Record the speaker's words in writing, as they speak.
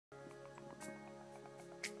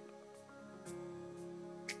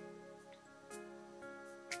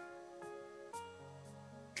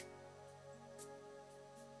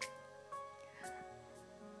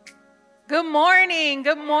Good morning,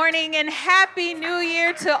 and Happy New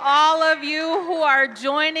Year to all of you who are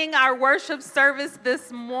joining our worship service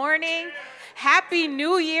this morning. Happy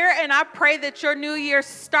New Year, and I pray that your new year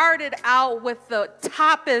started out with the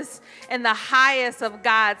toppest and the highest of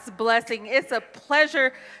God's blessing. It's a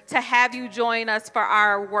pleasure to have you join us for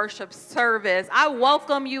our worship service. I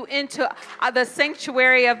welcome you into the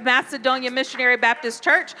sanctuary of Macedonia Missionary Baptist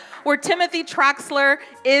Church, where Timothy Troxler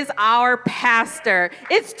is our pastor.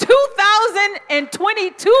 It's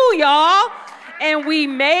 2022, y'all, and we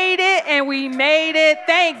made it,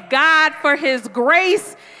 Thank God for his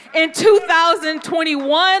grace. In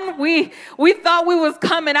 2021, we thought we was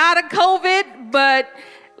coming out of COVID, but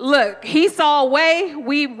look, he saw a way.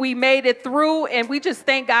 We made it through, and we just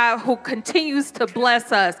thank God who continues to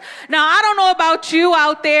bless us. Now, I don't know about you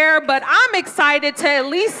out there, but I'm excited to at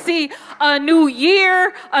least see a new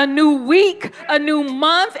year, a new week, a new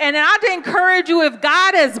month. And I'd encourage you, if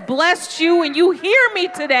God has blessed you and you hear me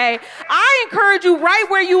today, I encourage you right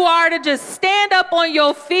where you are to just stand up on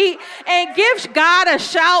your feet and give God a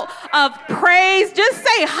shout of praise. Just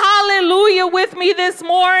say hallelujah with me this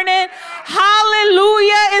morning.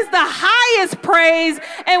 Hallelujah is the highest praise,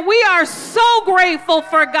 and we are so grateful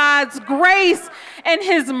for God's grace and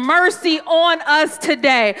his mercy on us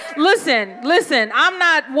today. Listen, I'm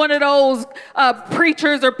not one of those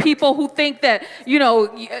preachers or people who think that,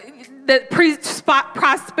 that preach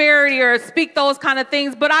prosperity or speak those kind of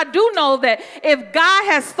things. But I do know that if God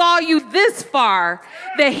has saw you this far,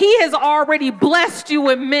 that he has already blessed you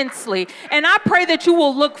immensely. And I pray that you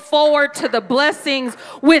will look forward to the blessings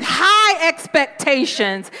with high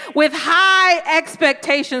expectations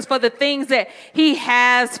for the things that he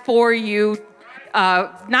has for you,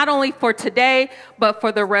 not only for today, but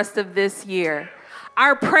for the rest of this year.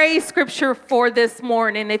 Our praise scripture for this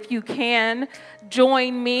morning, if you can,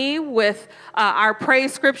 join me with our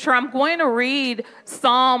praise scripture. I'm going to read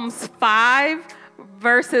Psalms 5,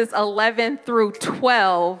 verses 11 through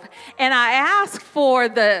 12. And I asked for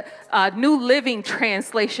the New Living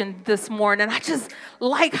Translation this morning. I just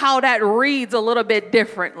like how that reads a little bit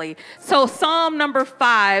differently. So Psalm number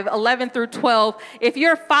 5, 11 through 12. If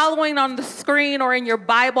you're following on the screen or in your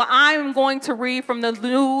Bible, I'm going to read from the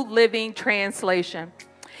New Living Translation.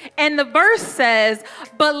 And the verse says,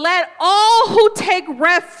 "But let all who take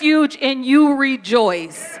refuge in you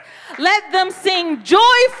rejoice. Let them sing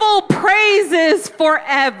joyful praises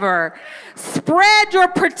forever. Spread your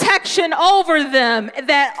protection over them,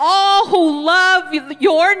 that all who love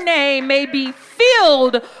your name may be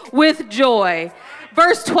filled with joy."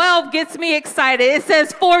 Verse 12 gets me excited. It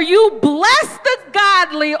says, "For you bless the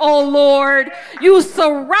godly, O Lord. You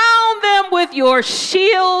surround them with your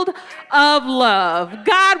shield of love."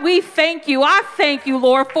 God, we thank you. I thank you,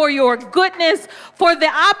 Lord, for your goodness, for the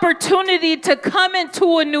opportunity to come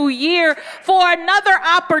into a new year, for another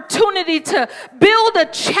opportunity to build a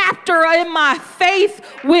chapter in my faith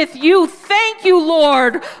with you. Thank you,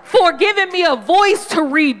 Lord, for giving me a voice to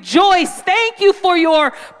rejoice. Thank you for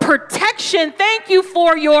your protection. Thank you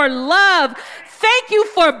for your love. Thank you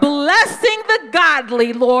for blessing the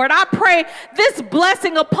godly, Lord. I pray this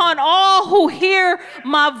blessing upon all who hear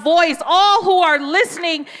my voice, all who are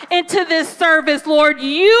listening into this service, Lord.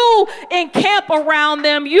 You encamp around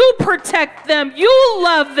them. You protect them. You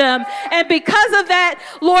love them. And because of that,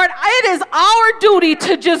 Lord, it is our duty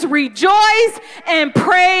to just rejoice and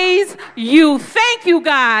praise you. Thank you,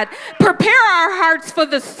 God. Prepare our hearts for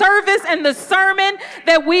the service and the sermon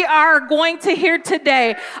that we are going to hear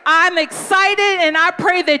today. I'm excited, and I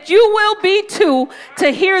pray that you will be too to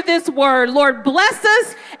hear this word. Lord, bless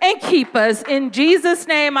us and keep us. In Jesus'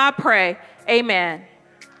 name I pray. Amen.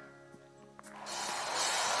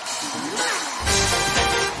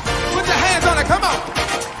 Put your hands on it. Come on.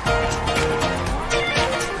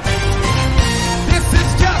 This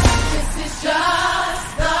is just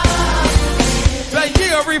the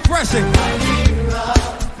year of refreshing.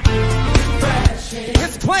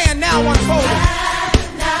 It's playing now, unfolding.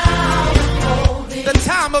 The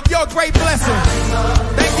time of your great blessing.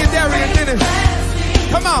 Thank you, Darian Dennis.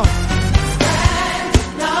 Come on.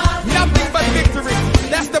 Nothing but victory.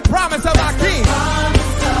 That's the promise of our King.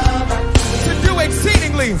 To do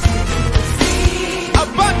exceedingly,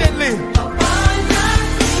 abundantly,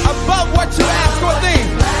 above what you ask or think.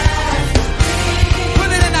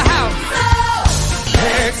 Put it in the house.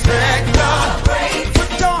 Expect God.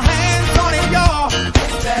 Put your hands on it, y'all.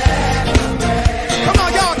 Come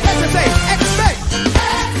on, y'all. Catch it, say, expect.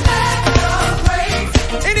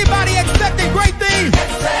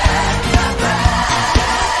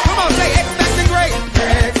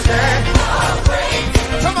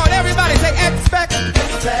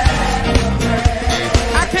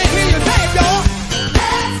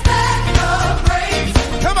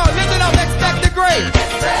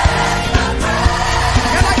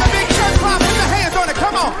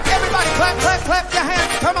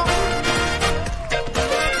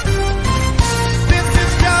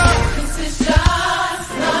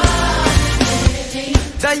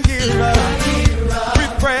 year of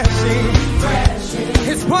refreshing.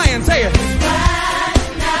 His plan, say it.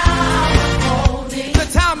 The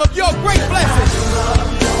time of your great blessing.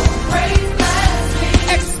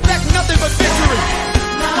 Expect nothing but victory.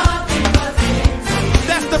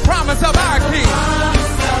 That's the promise of our King.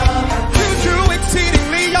 To do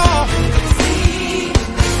exceedingly all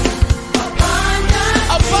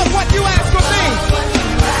above what you ask for me.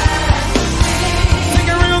 Sing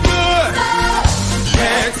it real good.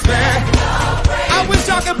 Expect. I wish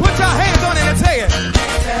y'all could put your hands on it and say it.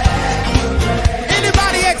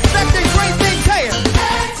 Anybody expecting great things, say it.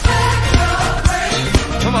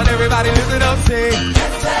 Come on, everybody, lift it up, say it.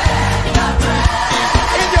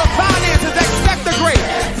 In your finances, expect the great.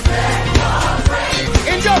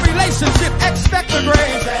 In your relationship, expect the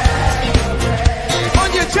great. On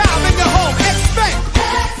your job, in your home, expect.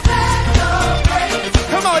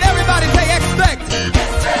 Come on, everybody, say expect.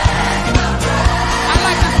 I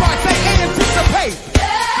like this part, say anticipate.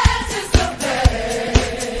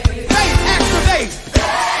 Faith activate.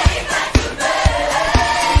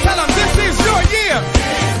 Tell them this is your year.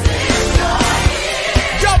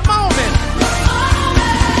 Your moment.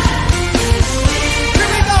 Here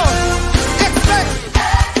we go. Expect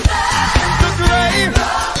the great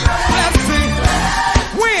blessing.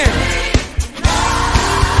 Win.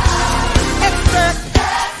 Expect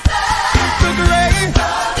the great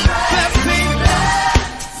blessing.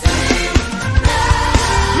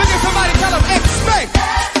 Look at somebody, tell them expect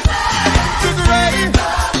the great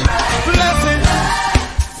blessing.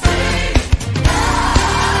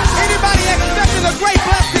 Anybody expecting a great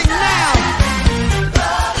blessing now?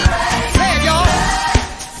 Say it, y'all.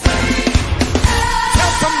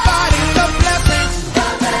 Tell somebody the blessing.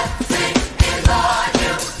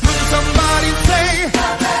 Look at somebody, say.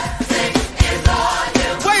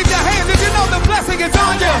 Wave your hand if you know the blessing is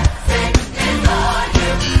on you.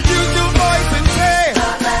 Use your voice and say.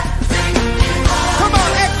 Come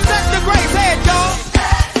on, expect the grace, say it, y'all.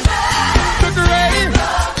 The great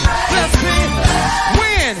blessing.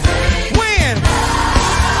 Win, win.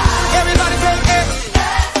 Everybody say expect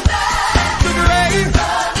the great.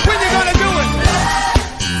 When you gonna do it?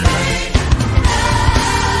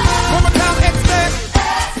 One more time, expect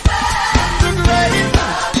the great.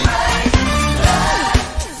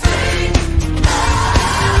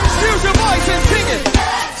 Use your voice and sing it.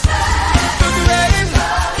 The great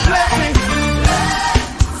blessing.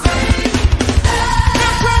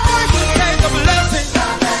 Lift your voice and say the blessing.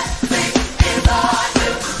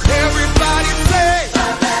 Everybody say.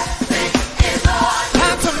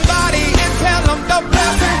 Find somebody and tell them the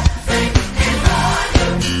blessing.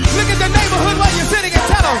 Look at the neighborhood where you're sitting and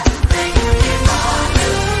tell them.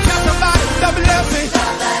 Tell somebody the blessing.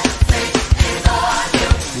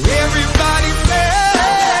 Everybody say.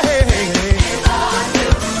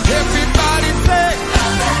 Everybody say.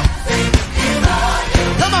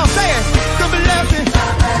 Come on, say it. The blessing.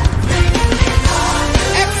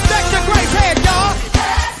 Expect the grace head, y'all.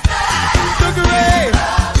 The great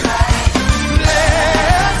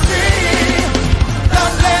blessing. The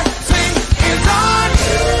blessing is on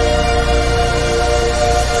you.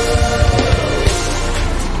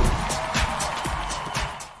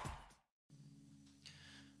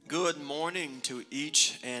 Good morning to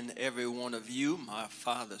each and every one of you, my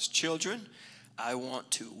Father's children. I want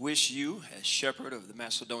to wish you, as shepherd of the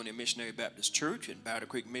Macedonia Missionary Baptist Church in Battle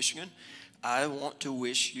Creek, Michigan, I want to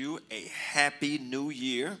wish you a happy new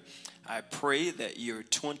year. I pray that year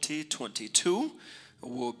 2022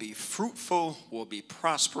 will be fruitful, will be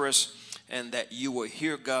prosperous, and that you will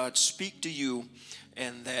hear God speak to you,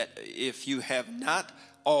 and that if you have not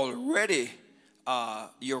already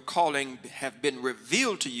your calling have been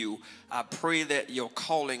revealed to you, I pray that your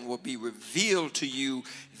calling will be revealed to you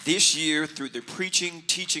this year through the preaching,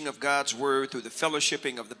 teaching of God's word, through the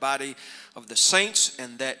fellowshipping of the body of the saints,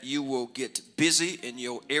 and that you will get busy in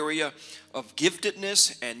your area of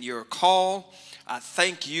giftedness and your call. I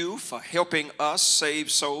thank you for helping us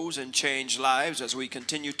save souls and change lives as we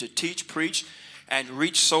continue to teach, preach, and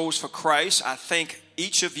reach souls for Christ. I thank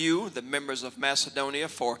each of you, the members of Macedonia,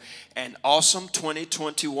 for an awesome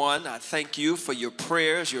 2021. I thank you for your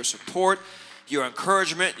prayers, your support, your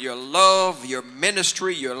encouragement, your love, your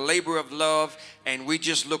ministry, your labor of love, and we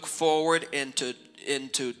just look forward into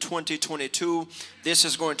 2022 This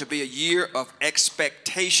is going to be a year of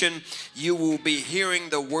expectation. You will be hearing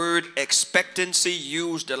the word expectancy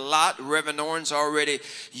used a lot. Reverend Orange already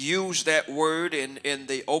used that word in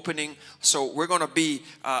the opening. So we're going to be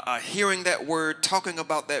hearing that word, talking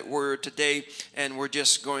about that word today, and we're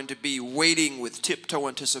just going to be waiting with tiptoe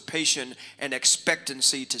anticipation and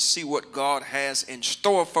expectancy to see what God has in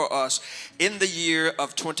store for us in the year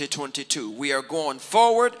of 2022. We are going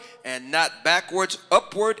forward and not backwards,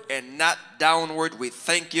 upward and not downward. We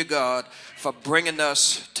thank you, God, for bringing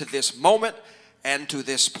us to this moment and to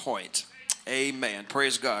this point. Amen.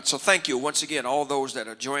 Praise God. So thank you once again, all those that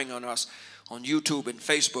are joining on us on YouTube and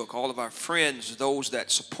Facebook, all of our friends, those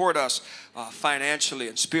that support us financially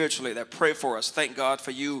and spiritually, that pray for us. Thank God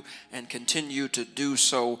for you and continue to do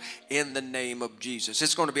so in the name of Jesus.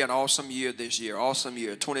 It's going to be an awesome year this year. Awesome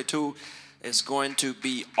year. 22 is going to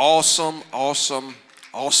be awesome, awesome,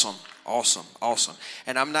 awesome. Awesome, awesome.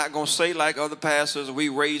 And I'm not going to say like other pastors, we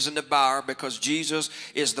raising the bar, because Jesus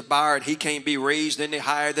is the bar and he can't be raised any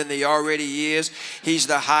higher than he already is. He's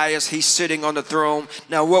the highest. He's sitting on the throne.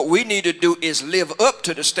 Now what we need to do is live up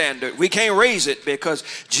to the standard. We can't raise it, because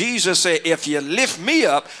Jesus said, if you lift me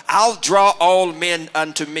up, I'll draw all men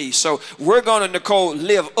unto me. So we're going to, Nicole,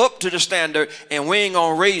 live up to the standard, and we ain't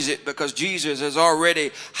going to raise it, because Jesus is already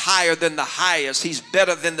higher than the highest. He's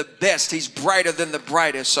better than the best. He's brighter than the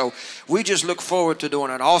brightest. So we just look forward to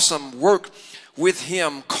doing an awesome work with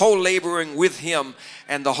him, co-laboring with him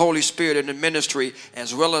and the Holy Spirit in the ministry,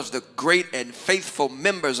 as well as the great and faithful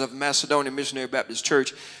members of Macedonia Missionary Baptist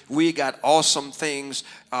Church. We got awesome things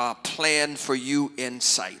planned for you in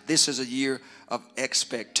sight. This is a year of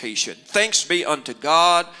expectation. Thanks be unto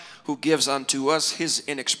God, who gives unto us his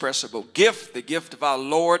inexpressible gift, the gift of our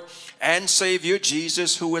Lord and Savior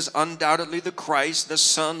Jesus, who is undoubtedly the Christ, the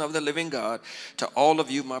Son of the living God. To all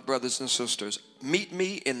of you, my brothers and sisters, meet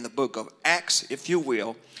me in the book of Acts, if you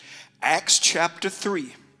will. Acts chapter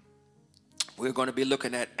 3. We're going to be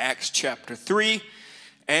looking at Acts chapter 3,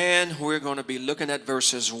 and we're going to be looking at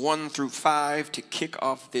verses 1 through 5 to kick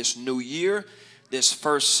off this new year, this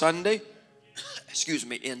first Sunday.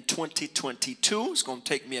 In 2022. It's going to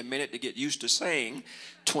take me a minute to get used to saying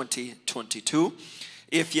 2022.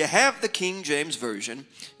 If you have the King James Version,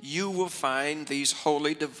 you will find these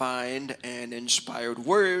holy, divine, and inspired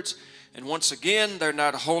words. And once again, they're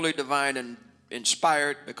not holy, divine, and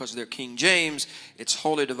inspired because they're King James. It's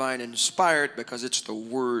holy, divine, and inspired because it's the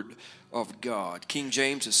Word of God. King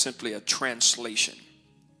James is simply a translation.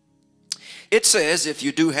 It says, if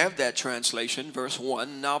you do have that translation, verse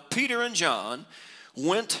 1, now Peter and John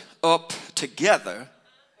went up together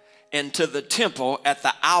into the temple at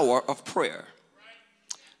the hour of prayer,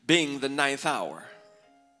 being the 9th hour.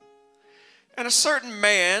 And a certain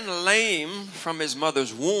man, lame from his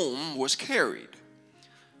mother's womb, was carried,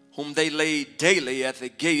 whom they laid daily at the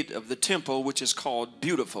gate of the temple, which is called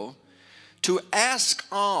Beautiful, to ask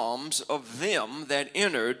alms of them that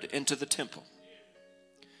entered into the temple.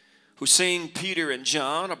 Who, seeing Peter and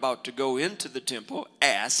John about to go into the temple,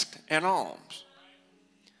 asked an alms.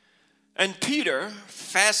 And Peter,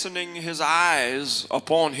 fastening his eyes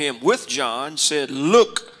upon him with John, said,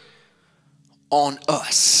 look on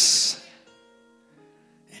us.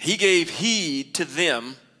 And he gave heed to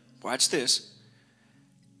them, watch this,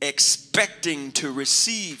 expecting to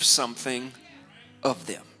receive something of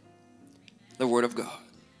them. The word of God.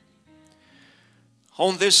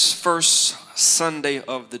 On this first Sunday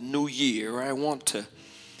of the new year, I want to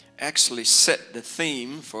actually set the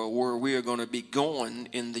theme for where we are going to be going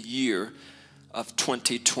in the year of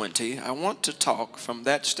 2020. I want to talk from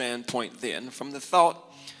that standpoint then, from the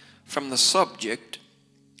thought, from the subject,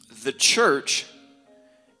 the church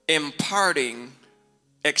imparting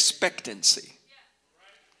expectancy.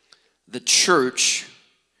 The church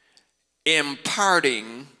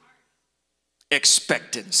imparting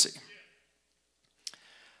expectancy.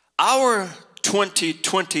 Our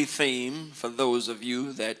 2020 theme, for those of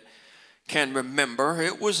you that can remember,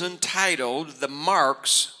 it was entitled, The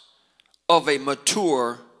Marks of a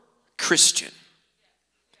Mature Christian.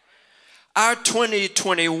 Our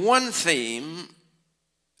 2021 theme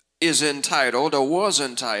is entitled, or was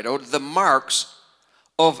entitled, The Marks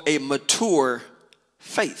of a Mature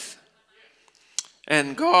Faith.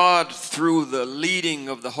 And God, through the leading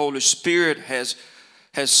of the Holy Spirit, has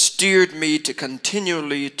steered me to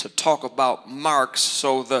continually to talk about marks.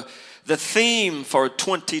 So the theme for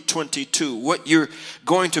 2022, what you're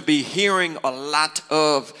going to be hearing a lot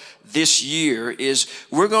of this year, is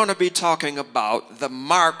we're going to be talking about the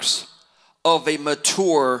marks of a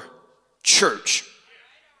mature church.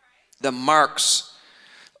 The marks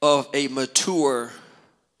of a mature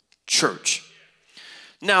church.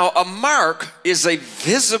 Now, a mark is a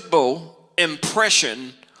visible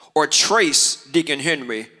impression or trace, Deacon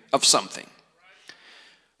Henry, of something.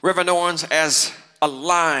 Reverend Owens, as a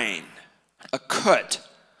line, a cut,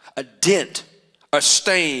 a dent, a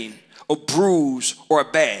stain, a bruise, or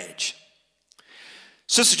a badge.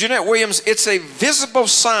 Sister Jeanette Williams, it's a visible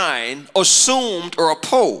sign, assumed or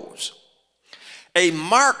opposed. A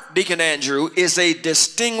mark, Deacon Andrew, is a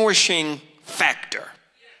distinguishing factor.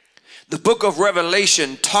 The book of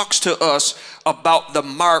Revelation talks to us about the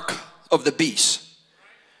mark of the beast.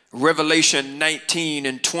 Revelation 19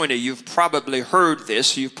 and 20, you've probably heard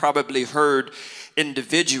this. You've probably heard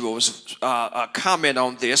individuals comment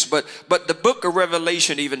on this, but the book of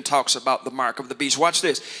Revelation even talks about the mark of the beast. Watch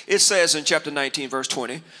this. It says in chapter 19, verse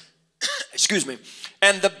 20, excuse me,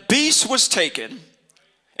 and the beast was taken,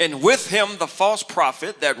 and with him the false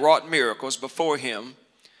prophet that wrought miracles before him,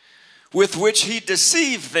 with which he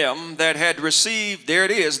deceived them that had received, there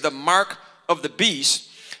it is, the mark of the beast,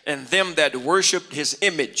 and them that worshipped his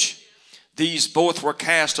image. These both were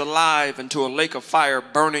cast alive into a lake of fire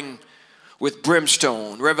burning with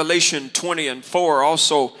brimstone. Revelation 20 and 4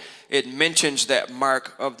 also, it mentions that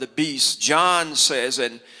mark of the beast. John says,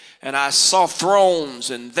 and I saw thrones,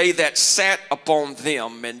 and they that sat upon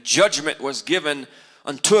them, and judgment was given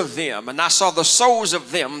unto them. And I saw the souls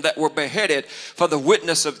of them that were beheaded for the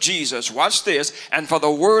witness of Jesus. Watch this. And for the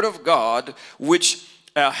word of God, which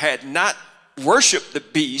had not worshiped the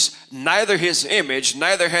beast, neither his image,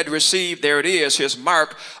 neither had received, there it is, his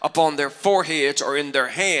mark upon their foreheads or in their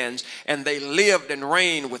hands, and they lived and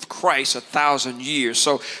reigned with Christ 1,000 years.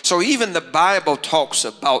 So even the Bible talks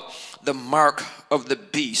about the mark of the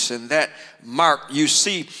beast, and that mark, you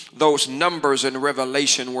see those numbers in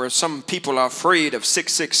Revelation where some people are afraid of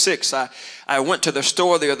 666. I went to the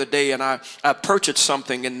store the other day and I purchased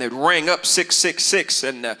something, and it rang up 666,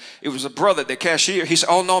 and it was a brother, the cashier. He said,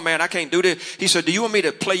 oh no man, I can't do this. He said, do you want me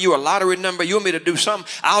to play you a lottery number? You want me to do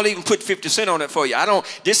something? I'll even put 50 cents on it for you.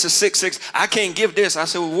 This is 66. I can't give this. I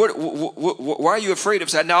said, well, why are you afraid of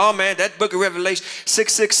that? No man, that book of Revelation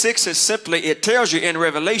 666 is simply, it tells you in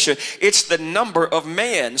Revelation, it's the number of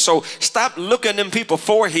man. So stop looking at them people's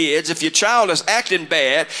foreheads. If your child is acting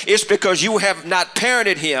bad, it's because you have not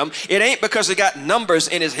parented him. It ain't because he got numbers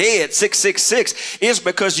in his head, 666. It's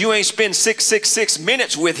because you ain't spent 666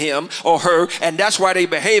 minutes with him or her, and that's why they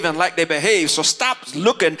behaving like they behave. So stop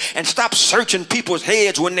looking and stop searching people's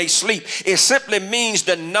heads when they sleep. It simply means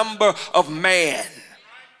the number of man.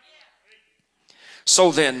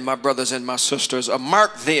 So then, my brothers and my sisters, a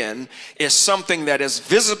mark then is something that is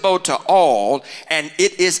visible to all, and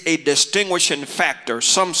it is a distinguishing factor.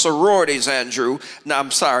 Some sororities, Andrew, no,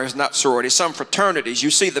 I'm sorry, it's not sororities, some fraternities,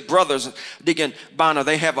 you see the brothers, Deacon Bonner,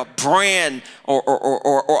 they have a brand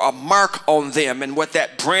or a mark on them, and what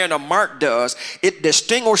that brand or mark does, it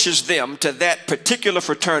distinguishes them to that particular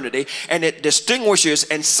fraternity, and it distinguishes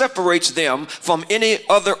and separates them from any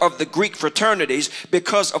other of the Greek fraternities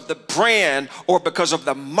because of the brand or because of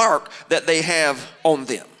the mark that they have on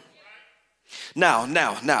them. Now,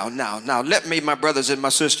 let me, my brothers and my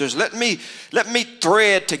sisters, let me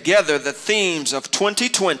thread together the themes of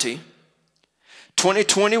 2020,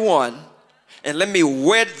 2021, and let me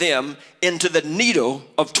wed them into the needle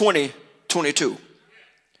of 2022.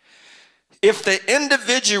 If the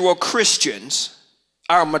individual Christians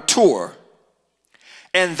are mature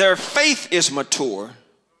and their faith is mature,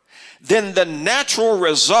 then the natural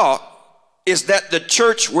result is that the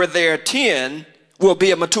church where they attend will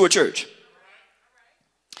be a mature church.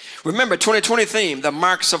 Remember, 2020 theme, the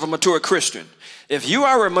marks of a mature Christian. If you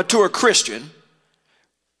are a mature Christian,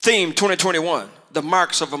 theme 2021, the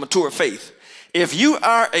marks of a mature faith. If you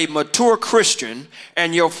are a mature Christian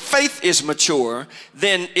and your faith is mature,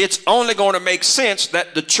 then it's only going to make sense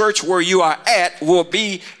that the church where you are at will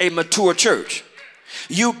be a mature church.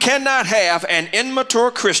 You cannot have an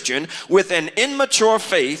immature Christian with an immature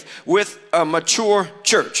faith with a mature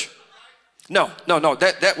church. No,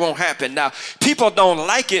 that won't happen. Now, people don't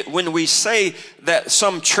like it when we say that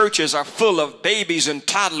some churches are full of babies and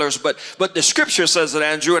toddlers, but the scripture says it,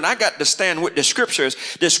 Andrew, and I got to stand with the scriptures.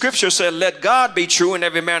 The scripture said, let God be true and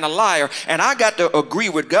every man a liar. And I got to agree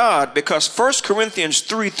with God because 1 Corinthians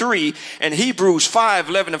 3:3 and Hebrews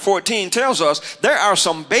 5:11 and 14 tells us there are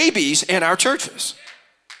some babies in our churches.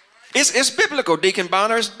 It's biblical, Deacon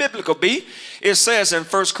Bonner. It's biblical, B. It says in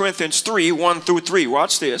 1 Corinthians 3:1 through 3,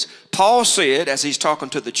 watch this. Paul said, as he's talking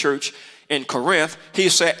to the church in Corinth, he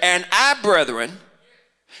said, and I, brethren,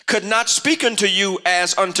 could not speak unto you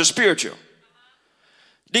as unto spiritual.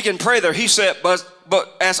 Deacon Prather, he said, but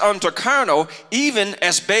but as unto carnal, even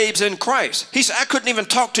as babes in Christ. He said, I couldn't even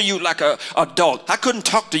talk to you like an adult. I couldn't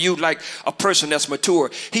talk to you like a person that's mature.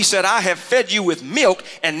 He said, I have fed you with milk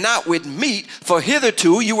and not with meat, for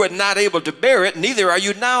hitherto you were not able to bear it, neither are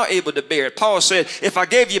you now able to bear it. Paul said, if I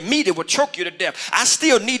gave you meat, it would choke you to death. I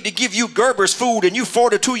still need to give you Gerber's food, and you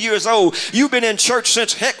 42 years old. You've been in church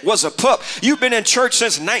since heck was a pup. You've been in church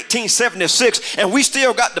since 1976, and we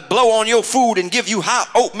still got to blow on your food and give you hot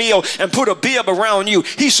oatmeal and put a bib around you.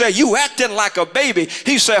 He said, you acting like a baby.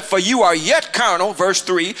 He said, for you are yet carnal, verse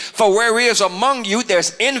 3, for where is among you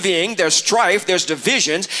there's envying, there's strife, there's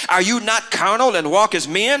divisions. Are you not carnal and walk as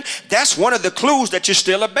men? That's one of the clues that you're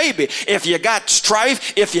still a baby. If you got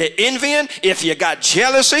strife, if you're envying, if you got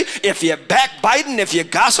jealousy, if you're backbiting, if you're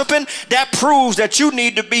gossiping, that proves that you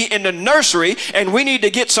need to be in the nursery, and we need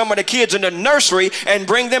to get some of the kids in the nursery and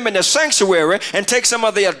bring them in the sanctuary, and take some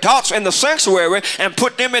of the adults in the sanctuary and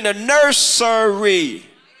put them in the nursery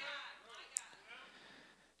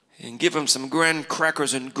and give them some graham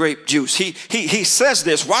crackers and grape juice. He says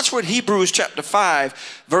this. Watch what Hebrews chapter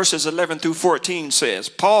 5 verses 11 through 14 says.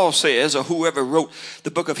 Paul says, or whoever wrote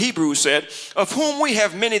the book of Hebrews said, of whom we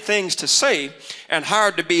have many things to say and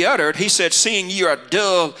hard to be uttered. He said, seeing ye are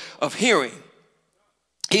dull of hearing.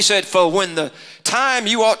 He said, for when the time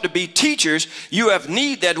you ought to be teachers, you have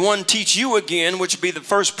need that one teach you again, which be the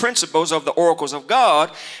first principles of the oracles of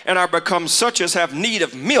God, and are become such as have need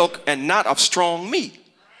of milk and not of strong meat.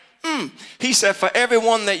 He said, for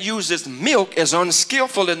everyone that uses milk is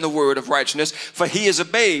unskillful in the word of righteousness, for he is a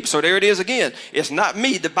babe. So there it is again. It's not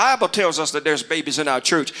me. The Bible tells us that there's babies in our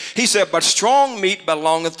church. He said, but strong meat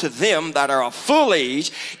belongeth to them that are of full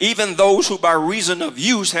age, even those who by reason of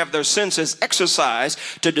use have their senses exercised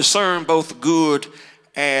to discern both good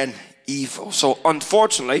and evil. So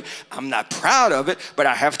unfortunately, I'm not proud of it, but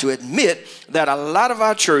I have to admit that a lot of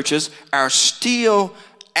our churches are still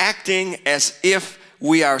acting as if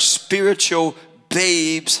we are spiritual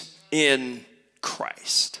babes in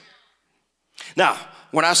Christ. Now,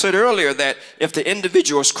 when I said earlier that if the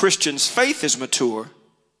individual Christian's faith is mature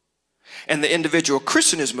and the individual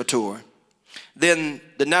Christian is mature, then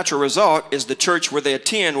the natural result is the church where they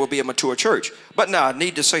attend will be a mature church. But now I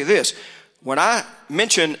need to say this. When I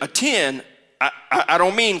mention attend, I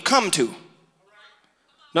don't mean come to.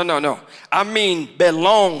 No. I mean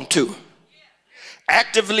belong to.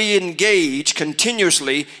 Actively engage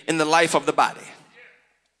continuously in the life of the body.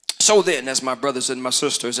 So then, as my brothers and my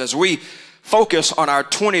sisters, as we focus on our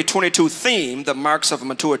 2022 theme, the marks of a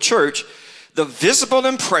mature church, the visible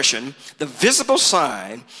impression, the visible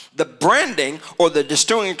sign, the branding, or the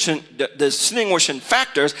distinguishing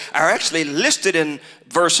factors are actually listed in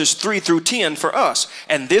verses 3 through 10 for us.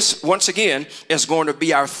 And this, once again, is going to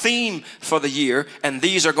be our theme for the year, and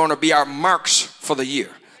these are going to be our marks for the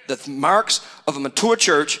year. The marks of a mature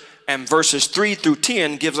church, and verses 3 through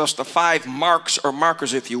 10 gives us the 5 marks or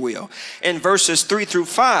markers, if you will. In verses 3 through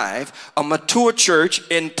 5, a mature church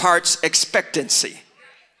imparts expectancy.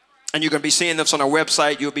 And you're going to be seeing this on our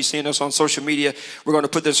website. You'll be seeing this on social media. We're going to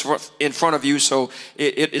put this in front of you, so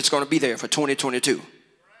it's going to be there for 2022.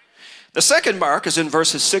 The second mark is in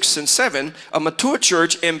verses 6 and 7. A mature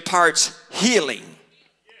church imparts healing.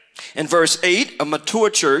 In verse 8, a mature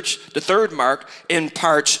church, the third mark,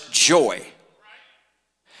 imparts joy.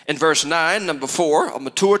 In verse 9, number 4, a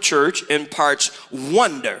mature church imparts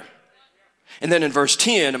wonder. And then in verse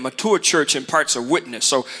 10, a mature church imparts a witness.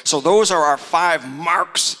 So those are our 5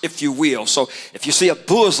 marks, if you will. So if you see a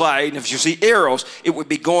bullseye and if you see arrows, it would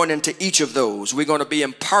be going into each of those. We're going to be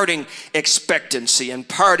imparting expectancy,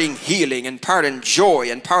 imparting healing, imparting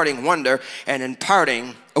joy, imparting wonder, and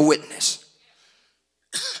imparting a witness.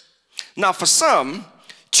 Now, for some,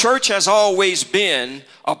 church has always been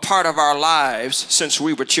a part of our lives since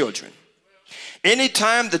we were children.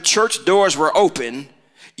 Anytime the church doors were open,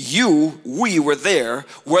 we were there,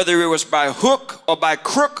 whether it was by hook or by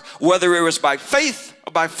crook, whether it was by faith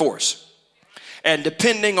or by force. And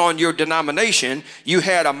depending on your denomination, you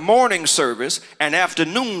had a morning service, an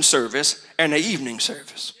afternoon service, and an evening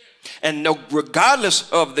service. And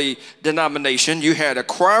regardless of the denomination, you had a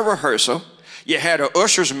choir rehearsal, you had an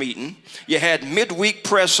ushers meeting, you had midweek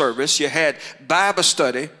prayer service, you had Bible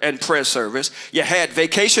study and prayer service, you had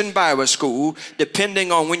vacation Bible school.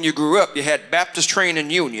 Depending on when you grew up, you had Baptist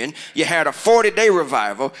Training Union, you had a 40-day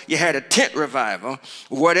revival, you had a tent revival.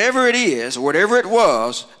 Whatever it is, whatever it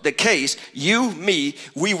was the case, you, me,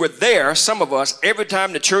 we were there, some of us, every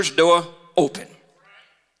time the church door opened.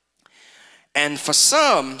 And for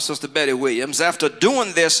some, Sister Betty Williams, after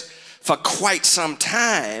doing this for quite some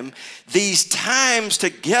time, these times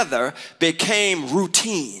together became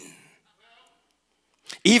routine.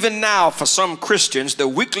 Even now, for some Christians, the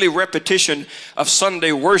weekly repetition of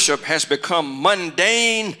Sunday worship has become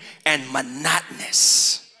mundane and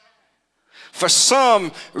monotonous. For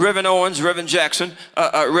some, Reverend Owens, Reverend Jackson,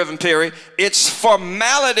 Reverend Perry, it's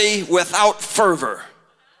formality without fervor.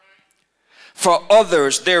 For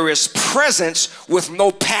others, there is presence with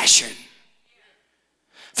no passion.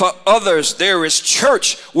 For others, there is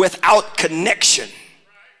church without connection.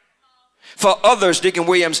 For others, Deacon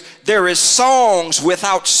Williams, there is songs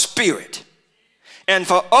without spirit. And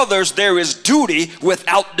for others, there is duty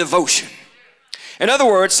without devotion. In other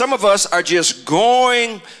words, some of us are just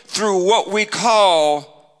going through what we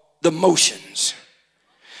call the motions.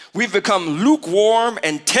 We've become lukewarm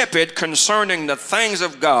and tepid concerning the things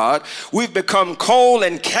of God. We've become cold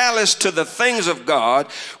and callous to the things of God.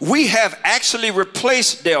 We have actually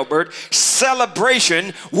replaced, Delbert,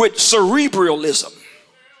 celebration with cerebralism.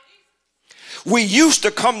 We used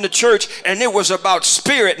to come to church and it was about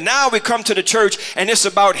spirit. Now we come to the church and it's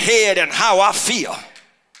about head and how I feel.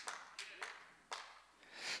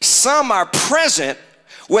 Some are present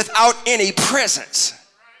without any presence.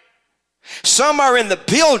 Some are in the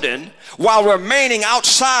building while remaining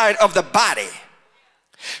outside of the body.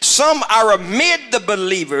 Some are amid the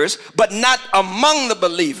believers, but not among the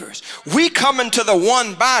believers. We come into the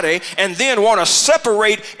one body and then want to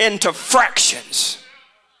separate into fractions.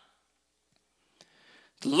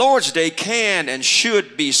 The Lord's Day can and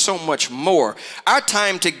should be so much more. Our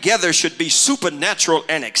time together should be supernatural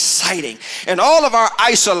and exciting. In all of our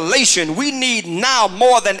isolation, we need now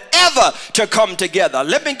more than ever to come together.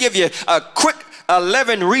 Let me give you a quick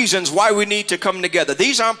 11 reasons why we need to come together.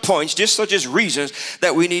 These aren't points, just reasons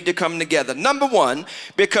that we need to come together. Number one,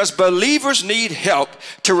 because believers need help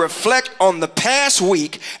to reflect on the past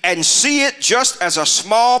week and see it just as a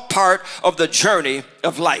small part of the journey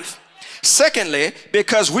of life. Secondly,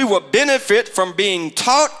 because we will benefit from being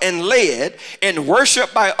taught and led in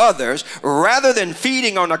worship by others rather than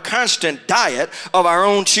feeding on a constant diet of our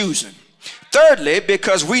own choosing. Thirdly,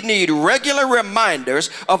 because we need regular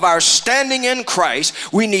reminders of our standing in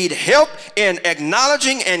Christ. We need help in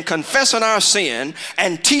acknowledging and confessing our sin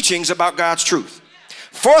and teachings about God's truth.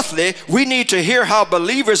 Fourthly, we need to hear how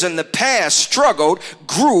believers in the past struggled,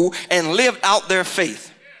 grew, and lived out their faith.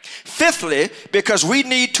 Fifthly, because we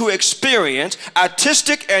need to experience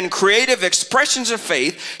artistic and creative expressions of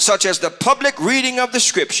faith, such as the public reading of the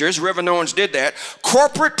scriptures, Reverend Owens did that,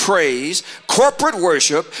 corporate praise, corporate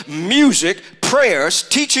worship, music, prayers,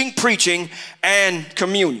 teaching, preaching, and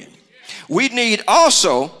communion. We need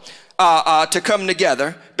also to come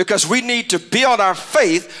together because we need to build our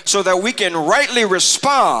faith so that we can rightly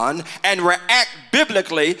respond and react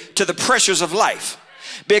biblically to the pressures of life.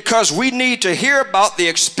 Because we need to hear about the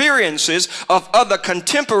experiences of other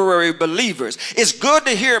contemporary believers. It's good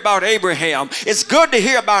to hear about Abraham. It's good to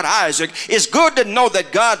hear about Isaac. It's good to know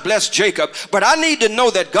that God blessed Jacob. But I need to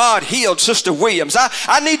know that God healed Sister Williams.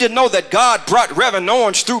 I need to know that God brought Reverend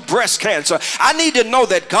Owens through breast cancer. I need to know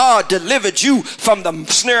that God delivered you from the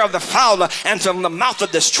snare of the fowler and from the mouth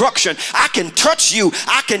of destruction. I can touch you.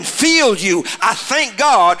 I can feel you. I thank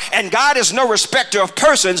God, and God is no respecter of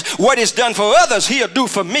persons. What is done for others, he'll do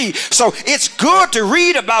for me. So it's good to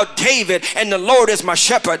read about David and the Lord is my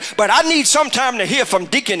shepherd, but I need some time to hear from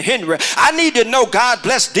Deacon Henry. I need to know God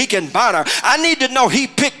bless Deacon Bonner. I need to know he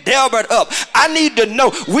picked Delbert up. I need to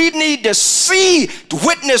know, we need to see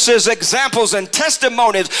witnesses, examples, and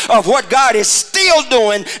testimonies of what God is still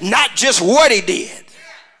doing, not just what he did.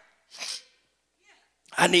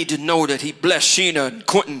 I need to know that he blessed Sheena and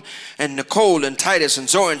Quentin and Nicole and Titus and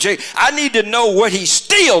Zoe and Jay. I need to know what he's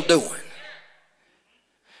still doing.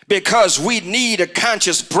 Because we need a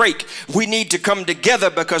conscious break. We need to come together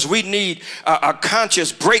because we need a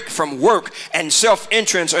conscious break from work and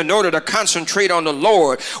self-interest in order to concentrate on the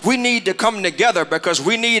Lord. We need to come together because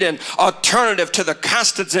we need an alternative to the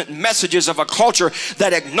constant messages of a culture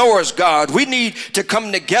that ignores God. We need to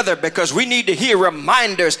come together because we need to hear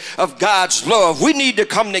reminders of God's love. We need to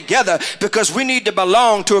come together because we need to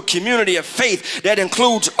belong to a community of faith that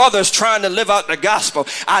includes others trying to live out the gospel.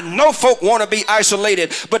 I know folk want to be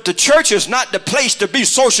isolated, but the church is not the place to be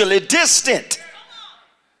socially distant.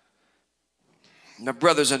 Now,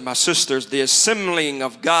 brothers and my sisters, the assembling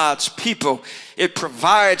of God's people, it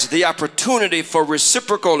provides the opportunity for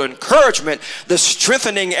reciprocal encouragement, the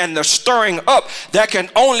strengthening and the stirring up that can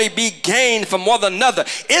only be gained from one another.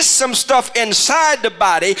 It's some stuff inside the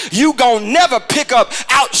body you gonna never pick up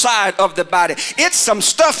outside of the body. It's some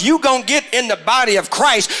stuff you gonna get in the body of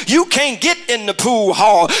Christ you can't get in the pool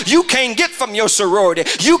hall. You can't get from your sorority.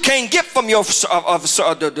 You can't get from your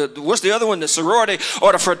what's the other one, the sorority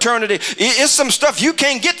or the fraternity. It's some stuff stuff you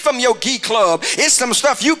can't get from your Gee Club. It's some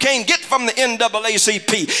stuff you can't get from the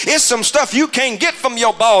NAACP. It's some stuff you can't get from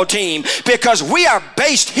your ball team, because we are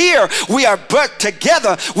based here. We are but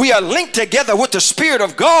together. We are linked together with the Spirit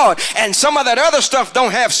of God, and some of that other stuff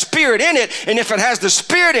don't have Spirit in it. And if it has the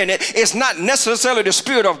Spirit in it, it's not necessarily the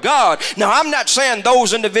Spirit of God. Now, I'm not saying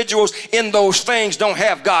those individuals in those things don't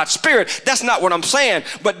have God's Spirit. That's not what I'm saying.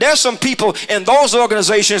 But there's some people in those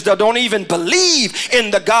organizations that don't even believe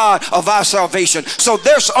in the God of our salvation. So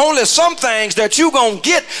there's only some things that you're going to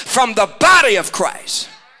get from the body of Christ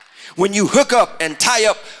when you hook up and tie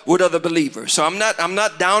up with other believers. So I'm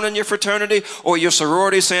not down in your fraternity or your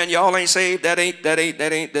sorority saying y'all ain't saved.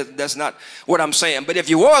 That's not what I'm saying. But if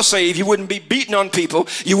you were saved, you wouldn't be beating on people.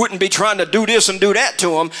 You wouldn't be trying to do this and do that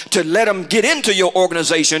to them to let them get into your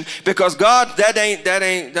organization, because God,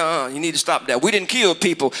 you need to stop that. We didn't kill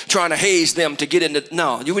people trying to haze them to get into,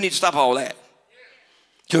 no, we need to stop all that.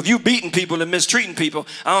 So if you beating people and mistreating people,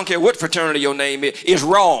 I don't care what fraternity your name is, it's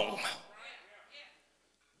wrong.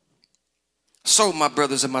 So, my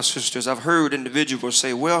brothers and my sisters, I've heard individuals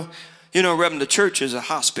say, well, Reverend, the church is a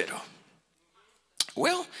hospital.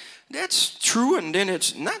 Well, that's true, and then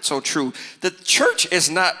it's not so true. The church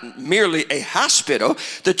is not merely a hospital.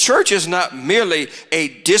 The church is not merely a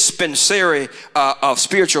dispensary of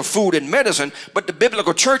spiritual food and medicine, but the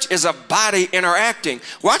biblical church is a body interacting.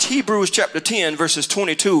 Watch Hebrews chapter 10, verses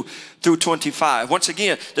 22 through 25. Once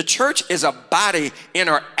again, the church is a body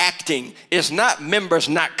interacting. It's not members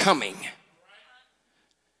not coming.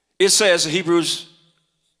 It says in Hebrews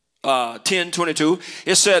 10:22,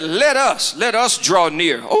 it said, let us draw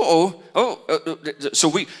near.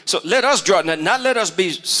 So let us draw, not let us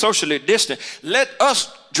be socially distant. Let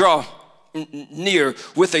us draw near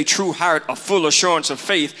with a true heart of full assurance of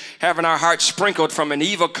faith, having our hearts sprinkled from an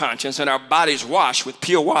evil conscience and our bodies washed with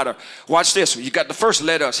pure water. Watch this. You got the first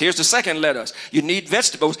let us. Here's the second let us. You need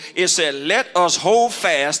vegetables. It said, let us hold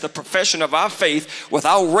fast the profession of our faith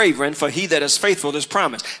without wavering, for he that is faithful is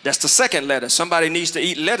promised. That's the second let us. Somebody needs to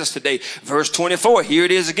eat lettuce today. Verse 24, here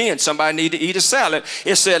it is again. Somebody need to eat a salad.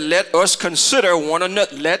 It said, let us consider one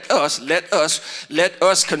another. Let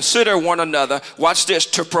us consider one another. Watch this.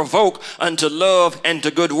 To provoke unto love and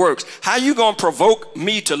to good works. How you gonna provoke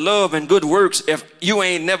me to love and good works if you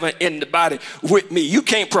ain't never in the body with me? You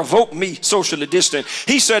can't provoke me socially distant.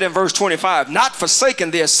 He said in verse 25, not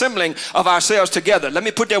forsaking the assembling of ourselves together. Let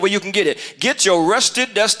me put that where you can get it. Get your rusty,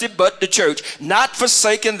 dusty butt to church. Not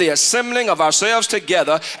forsaking the assembling of ourselves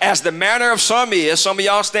together, as the manner of some is. Some of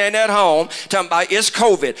y'all staying at home talking about it's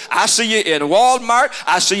COVID. I see you in Walmart.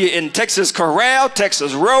 I see you in Texas Corral,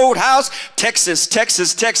 Texas Roadhouse, Texas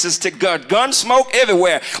to gun smoke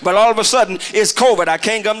everywhere. But all of a sudden it's COVID. I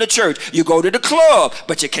can't come to church. You go to the club,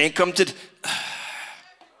 but you can't come to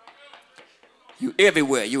you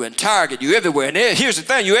everywhere. You in Target. You everywhere. And here's the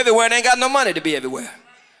thing. You everywhere and ain't got no money to be everywhere.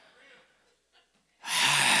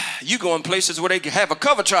 You go in places where they have a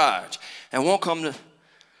cover charge and won't come to.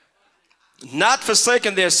 Not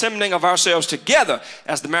forsaking the assembling of ourselves together,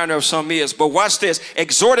 as the manner of some is. But watch this.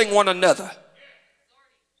 Exhorting one another.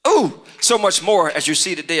 Ooh, so much more as you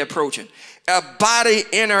see the day approaching. A body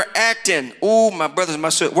interacting. Ooh, my brothers and my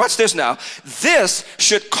sisters. Watch this now. This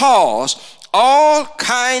should cause all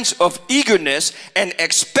kinds of eagerness and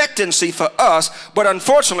expectancy for us. But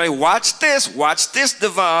unfortunately, watch this,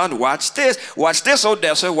 Devon, watch this,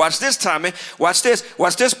 Odessa, watch this, Tommy, watch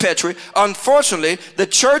this, Petri. Unfortunately, the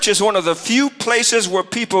church is one of the few places where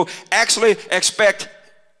people actually expect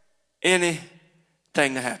anything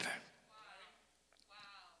to happen.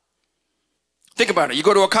 Think about it. You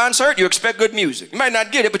go to a concert, you expect good music. You might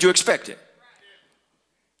not get it, but you expect it.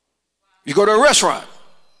 You go to a restaurant,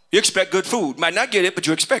 you expect good food. You might not get it, but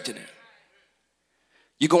you expected it.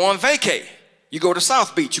 You go on vacay. You go to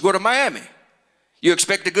South Beach. You go to Miami. You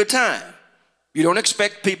expect a good time. You don't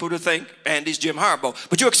expect people to think Andy's Jim Harbaugh,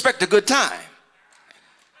 but you expect a good time.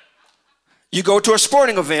 You go to a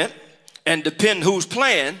sporting event, and depending who's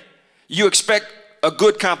playing, you expect a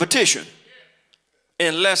good competition.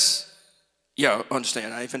 Unless, yeah,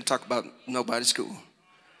 understand, I ain't finna talk about nobody's school.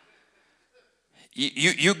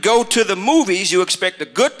 You go to the movies, you expect a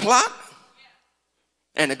good plot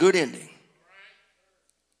and a good ending.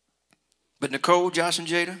 But Nicole, Josh, and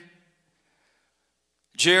Jada,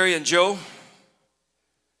 Jerry and Joe,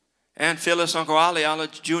 and Phyllis, Uncle Ollie,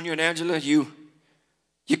 Olive Jr. and Angela, you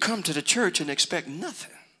come to the church and expect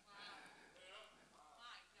nothing.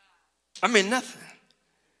 I mean, nothing.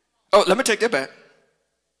 Oh, let me take that back.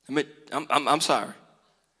 I'm sorry.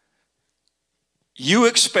 You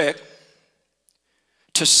expect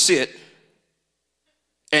to sit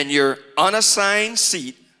in your unassigned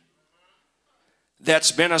seat,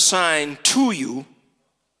 that's been assigned to you,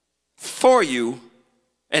 for you,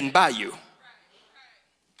 and by you.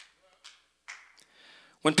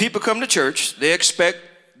 When people come to church, they expect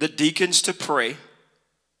the deacons to pray.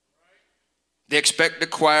 They expect the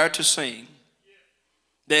choir to sing.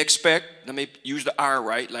 They expect, let me use the R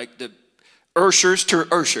right, like the ushers to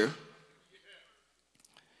usher,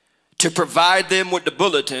 to provide them with the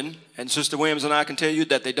bulletin. And Sister Williams and I can tell you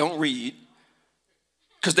that they don't read,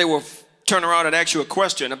 because they will turn around and ask you a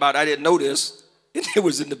question about, I didn't know this. It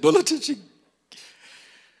was in the bulletin.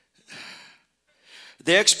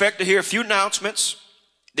 They expect to hear a few announcements.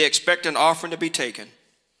 They expect an offering to be taken.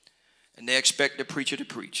 And they expect the preacher to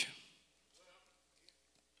preach.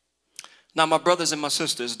 Now, my brothers and my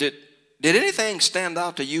sisters, did anything stand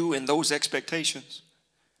out to you in those expectations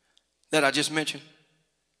that I just mentioned?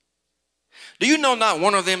 Do you know not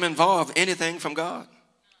one of them involved anything from God?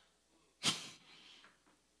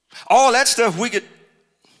 All that stuff we could.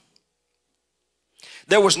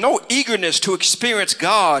 There was no eagerness to experience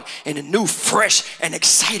God in a new, fresh, and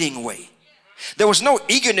exciting way. There was no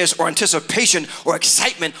eagerness or anticipation or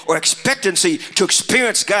excitement or expectancy to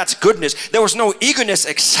experience God's goodness. There was no eagerness,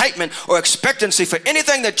 excitement, or expectancy for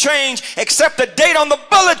anything to change except the date on the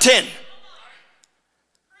bulletin.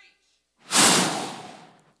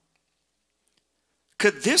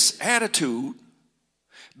 Could this attitude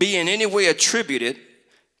be in any way attributed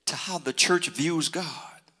to how the church views God?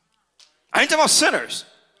 I ain't talking about sinners,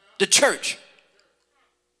 the church.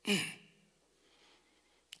 God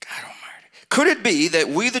Almighty. Could it be that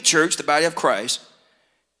we, the church, the body of Christ,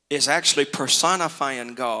 is actually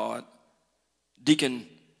personifying God, Deacon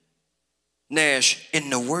Nash, in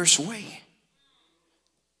the worst way?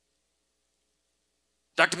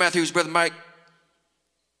 Dr. Matthews, Brother Mike,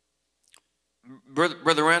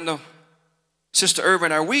 Brother Randall, Sister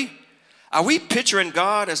Irvin, are we picturing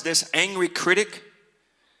God as this angry critic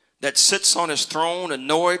that sits on his throne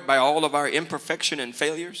annoyed by all of our imperfection and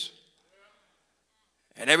failures?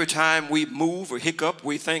 And every time we move or hiccup,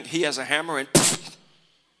 we think he has a hammer and poof.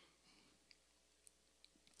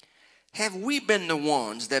 Have we been the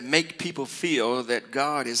ones that make people feel that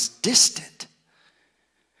God is distant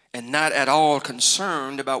and not at all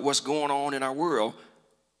concerned about what's going on in our world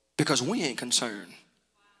because we ain't concerned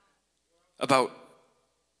about?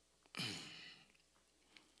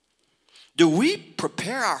 Do we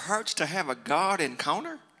prepare our hearts to have a God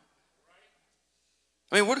encounter?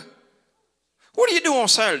 I mean, what do you do on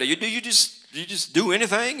Saturday? You just do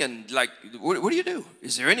anything, and like, what do you do?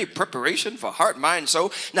 Is there any preparation for heart, mind,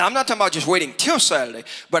 soul? Now, I'm not talking about just waiting till Saturday,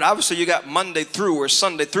 but obviously you got Monday through or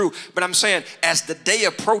Sunday through. But I'm saying, as the day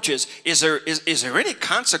approaches, is there any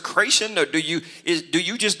consecration, or do you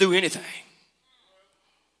just do anything?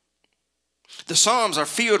 The Psalms are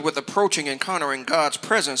filled with approaching and encountering God's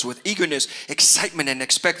presence with eagerness, excitement, and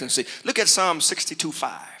expectancy. Look at Psalm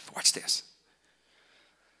 62:5. Watch this.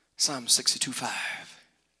 Psalm 62:5.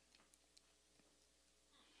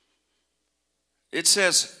 It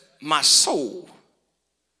says, my soul,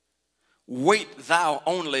 wait thou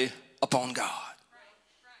only upon God.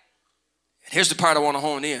 And here's the part I want to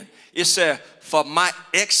hone in. It said, for my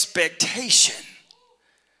expectation,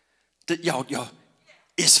 that y'all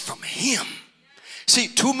is from him. See,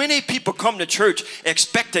 too many people come to church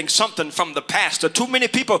expecting something from the pastor. Too many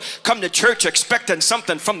people come to church expecting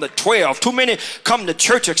something from the 12. Too many come to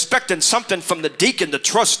church expecting something from the deacon, the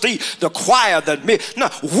trustee, the choir. No,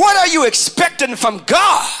 what are you expecting from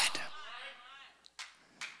God?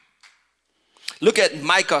 Look at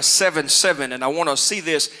Micah 7:7, and I want to see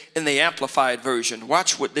this in the Amplified Version.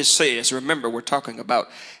 Watch what this says. Remember, we're talking about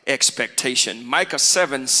expectation. Micah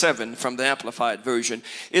 7:7 from the Amplified Version.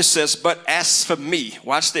 It says, but as for me,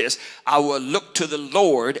 watch this, I will look to the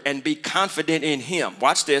Lord and be confident in him.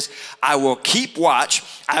 Watch this. I will keep watch.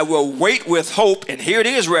 I will wait with hope, and here it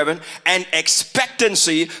is, Reverend, and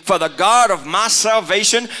expectancy for the God of my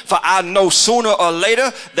salvation, for I know sooner or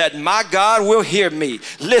later that my God will hear me.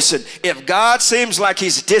 Listen, if God seems like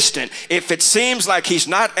he's distant, if it seems like he's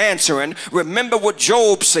not answering, remember what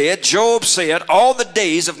Job said. Job said, all the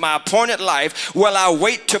days of my appointed life will I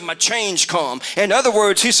wait till my change come. In other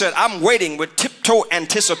words, he said, I'm waiting with tiptoe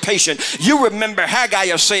anticipation. You remember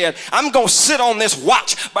Haggai said, I'm going to sit on this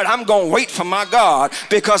watch, but I'm going to wait for my God,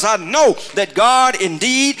 because I know that God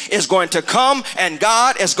indeed is going to come, and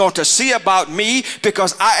God is going to see about me,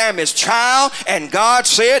 because I am his child. And God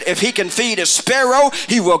said, if he can feed a sparrow,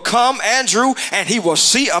 he will come, Andrew, and he will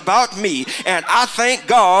see about me. And I thank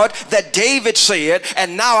God that David said,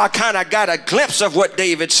 and now I kind of got a glimpse of what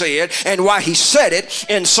David said and why he said it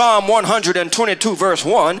in Psalm 122 verse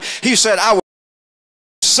 1. He said, I will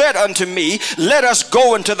said unto me, let us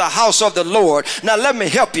go into the house of the Lord. Now let me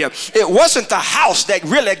help you. It wasn't the house that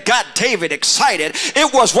really got David excited.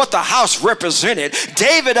 It was what the house represented.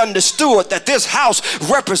 David understood that this house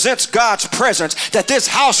represents God's presence, that this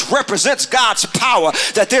house represents God's power,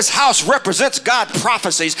 that this house represents God's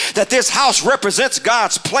prophecies, that this house represents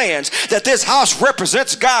God's plans, that this house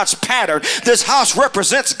represents God's pattern, this house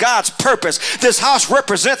represents God's purpose, this house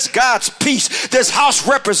represents God's peace, this house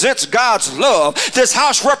represents God's love, this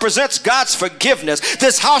house represents God's forgiveness,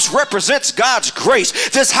 this house represents God's grace,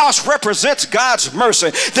 this house represents God's mercy,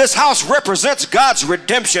 this house represents God's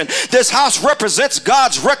redemption, this house represents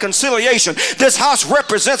God's reconciliation, this house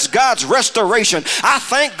represents God's restoration. I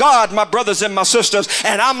thank God, my brothers and my sisters,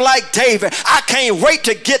 and I'm like David. I can't wait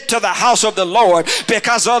to get to the house of the Lord,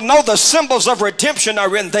 because I know the symbols of redemption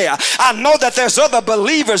are in there. I know that there's other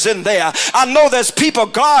believers in there. I know there's people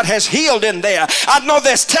God has healed in there. I know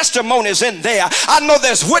there's testimonies in there. I know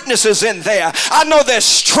there's witnesses in there. I know there's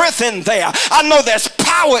strength in there. I know there's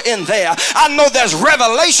power in there. I know there's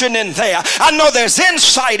revelation in there. I know there's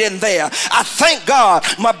insight in there. I thank God,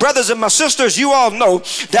 my brothers and my sisters. You all know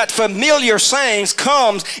that familiar sayings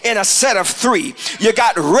comes in a set of three. You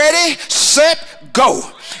got ready, set, go.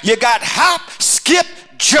 You got hop, skip,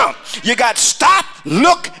 jump. You got stop,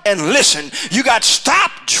 look, and listen. You got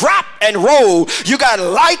stop, drop, and roll. You got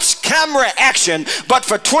lights, camera, action. But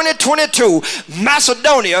for 2022,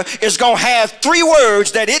 Macedonia is going to have three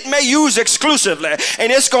words that it may use exclusively.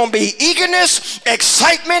 And it's going to be eagerness,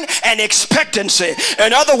 excitement, and expectancy.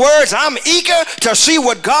 In other words, I'm eager to see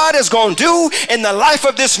what God is going to do in the life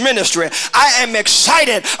of this ministry. I am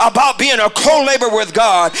excited about being a co-laborer with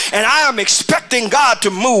God. And I am expecting God to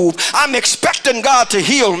move. I'm expecting God to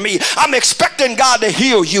heal me. I'm expecting God to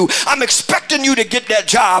heal you. I'm expecting you to get that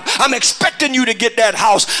job. I'm expecting you to get that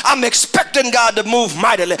house. I'm expecting God to move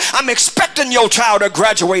mightily. I'm expecting your child to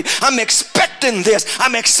graduate. I'm expecting this.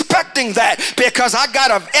 I'm expecting that, because I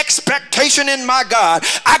got an expectation in my God.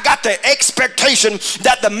 I got the expectation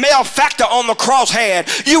that the malefactor on the cross had.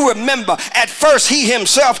 You remember at first he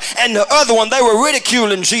himself and the other one, they were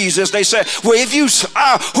ridiculing Jesus. They said, well, if you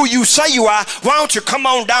are who you say you are, why don't you come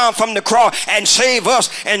on down from the cross and save us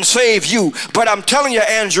and save you? But I'm telling you,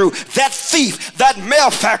 Andrew, that thief, that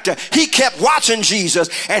malefactor, he kept watching Jesus,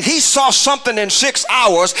 and he saw something in 6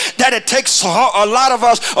 hours that it takes a lot of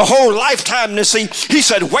us a whole lifetime to see. He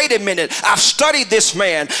said, wait a minute, I've studied this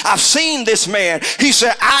man, I've seen this man. He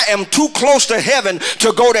said, I am too close to heaven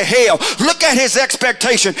to go to hell. Look at his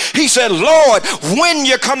expectation. He said, Lord, when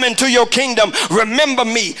you come into your kingdom, remember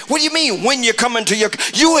me. What do you mean when you come into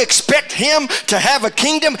you expect him to have a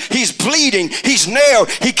kingdom? He's bleeding, he's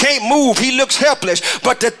nailed, he can't move, he looks helpless.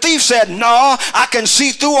 But the thief said, no, I can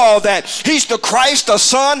see through all that. He's the Christ, the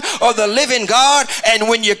Son of the living God, and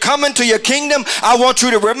when you come into your kingdom, I want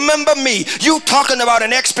you to remember me. You talking about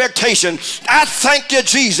an expectation. I thank you,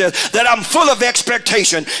 Jesus, that I'm full of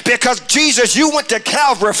expectation, because Jesus, you went to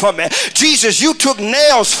Calvary for me. Jesus, you took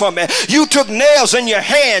nails for me. You took nails in your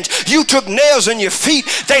hands. You took nails in your feet.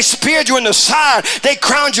 They speared you in the side. They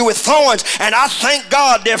crowned you with thorns. And I thank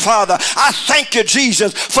God, dear Father, I thank you,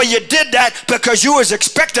 Jesus, for you did that because you was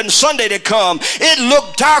expecting Sunday to come. It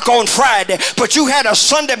looked dark on Friday, but you had a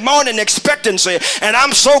Sunday morning expectancy. And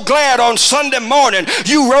I'm so glad on Sunday morning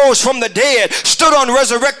you rose from the dead, stood on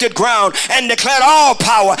resurrected ground, and declared all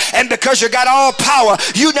power. And because you got all power,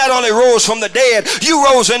 you not only rose from the dead, you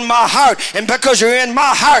rose in my heart. And because you're in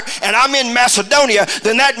my heart and I'm in Macedonia,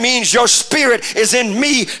 then that means your spirit is in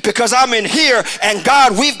me, because I'm in here. And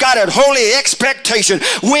God, we've got a holy expectation.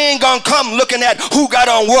 We ain't gonna come looking at who got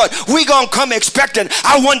on what. We gonna come expecting,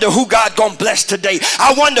 I wonder who God gonna bless today.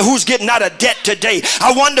 I wonder who's getting out of debt today.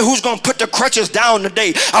 I wonder who's gonna put the crutches down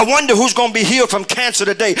today. I wonder who's gonna be healed from cancer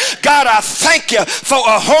today. God, I thank you for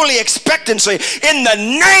a holy expectancy in the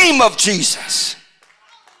name of Jesus.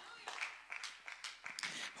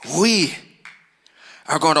 We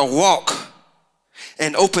are going to walk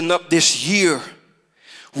and open up this year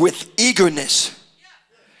with eagerness,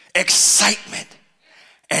 excitement,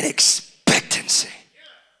 and expectancy.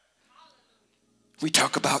 We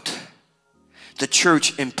talk about the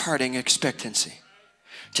church imparting expectancy.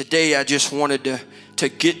 Today, I just wanted to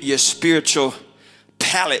get your spiritual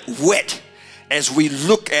palate wet as we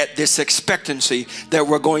look at this expectancy that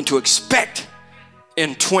we're going to expect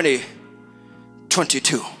in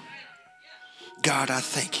 2022. God, I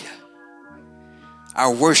thank you.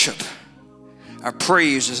 Our worship, our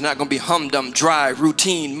praise is not going to be humdrum, dry,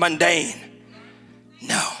 routine, mundane.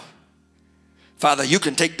 No. Father, you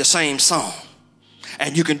can take the same song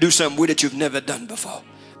and you can do something with it you've never done before.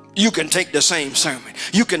 You can take the same sermon.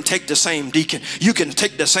 You can take the same deacon. You can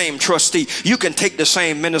take the same trustee. You can take the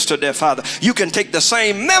same minister, their father. You can take the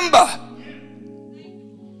same member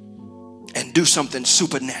and do something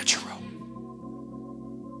supernatural.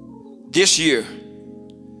 This year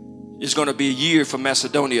is going to be a year for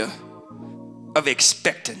Macedonia of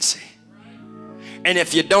expectancy. And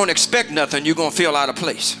if you don't expect nothing, you're going to feel out of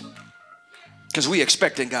place. Because we're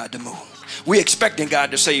expecting God to move. We're expecting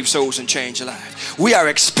God to save souls and change lives. We are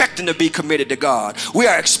expecting to be committed to God. We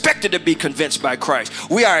are expected to be convinced by Christ.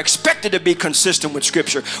 We are expected to be consistent with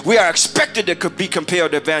Scripture. We are expected to be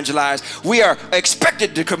compelled to evangelize. We are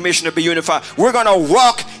expected to commission to be unified. We're going to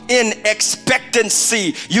walk in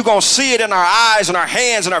expectancy. You're going to see it in our eyes and our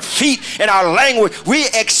hands and our feet and our language. We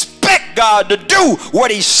expect God to do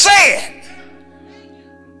what He said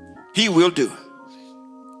He will do.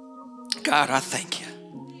 God, I thank you.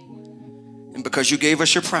 And because you gave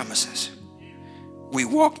us your promises, we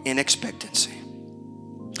walk in expectancy.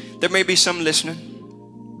 There may be some listening,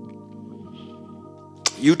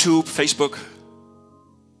 YouTube, Facebook,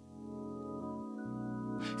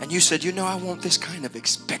 and you said, you know, I want this kind of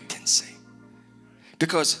expectancy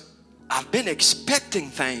because I've been expecting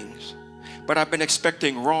things, but I've been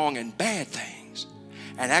expecting wrong and bad things.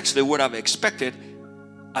 And actually what I've expected,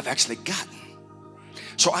 I've actually gotten.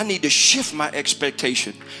 So I need to shift my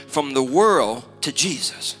expectation from the world to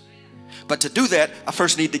Jesus. But to do that, I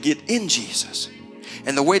first need to get in Jesus.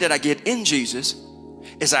 And the way that I get in Jesus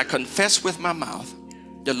is I confess with my mouth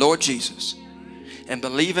the Lord Jesus and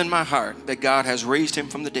believe in my heart that God has raised him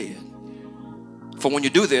from the dead. For when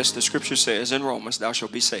you do this, the scripture says in Romans, thou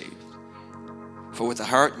shalt be saved. For with the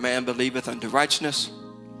heart man believeth unto righteousness,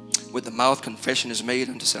 with the mouth confession is made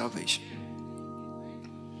unto salvation.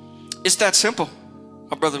 It's that simple.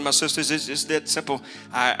 My brothers and my sisters, it's that simple.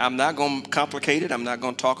 I'm not going to complicate it. I'm not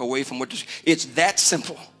going to talk away from what it's that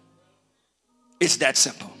simple. It's that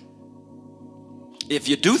simple. If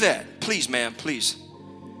you do that, please, ma'am, please.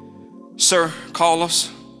 Sir, call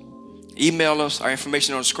us, email us, our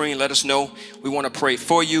information on the screen. Let us know. We want to pray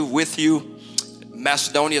for you, with you.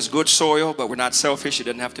 Macedonia is good soil, but we're not selfish. It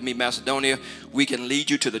doesn't have to be Macedonia. We can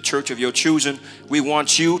lead you to the church of your choosing. We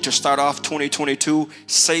want you to start off 2022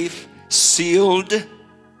 safe, sealed,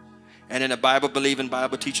 and in a Bible-believing,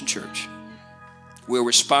 Bible-teaching church. We'll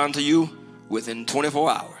respond to you within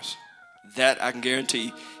 24 hours. That I can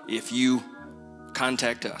guarantee if you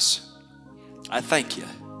contact us. I thank you.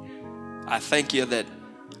 I thank you that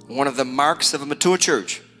one of the marks of a mature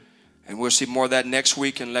church, and we'll see more of that next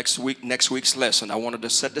week and next week's lesson. I wanted to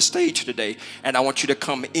set the stage today, and I want you to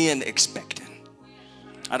come in expecting.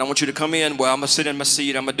 I don't want you to come in, well, I'm going to sit in my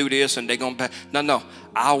seat, I'm going to do this, and they're going to... No.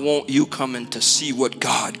 I want you coming to see what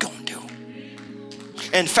God going to do.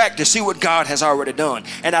 In fact, to see what God has already done.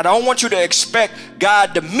 And I don't want you to expect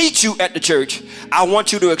God to meet you at the church. I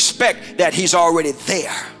want you to expect that he's already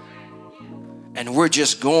there. And we're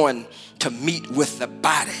just going to meet with the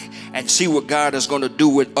body and see what God is going to do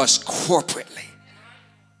with us corporately.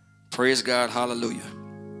 Praise God. Hallelujah.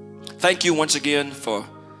 Thank you once again for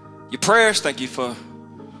your prayers. Thank you for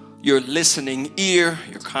your listening ear,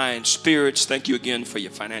 your kind spirits. Thank you again for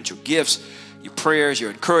your financial gifts, your prayers,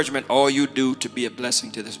 your encouragement, all you do to be a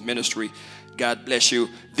blessing to this ministry. God bless you.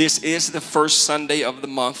 This is the first Sunday of the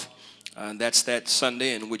month. That's that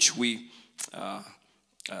Sunday in which we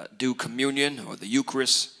do communion or the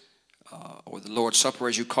Eucharist or the Lord's Supper,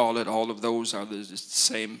 as you call it. All of those are the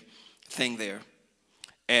same thing there.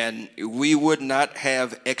 And we would not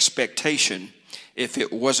have expectation if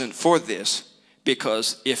it wasn't for this.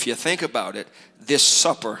 Because if you think about it, this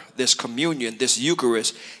supper, this communion, this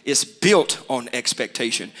Eucharist is built on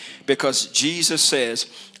expectation. Because Jesus says,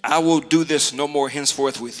 I will do this no more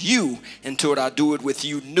henceforth with you until I do it with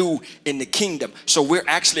you new in the kingdom. So we're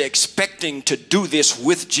actually expecting to do this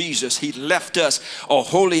with Jesus. He left us a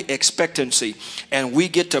holy expectancy. And we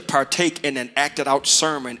get to partake in an acted out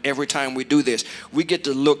sermon every time we do this. We get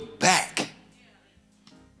to look back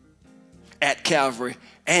at Calvary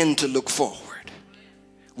and to look forward.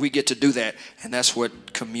 We get to do that, and that's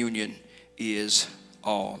what communion is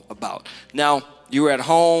all about. Now, you're at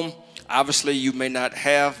home. Obviously, you may not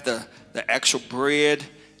have the actual bread,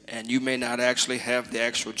 and you may not actually have the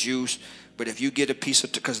actual juice. But if you get a piece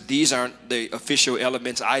of, because these aren't the official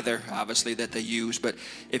elements either, obviously, that they use. But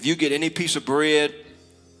if you get any piece of bread,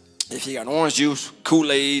 if you got orange juice,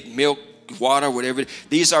 Kool-Aid, milk, water, whatever,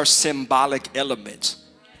 these are symbolic elements.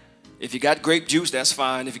 If you got grape juice, that's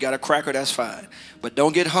fine. If you got a cracker, that's fine. But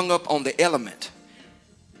don't get hung up on the element.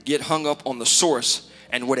 Get hung up on the source.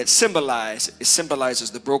 And what it symbolizes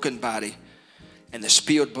the broken body and the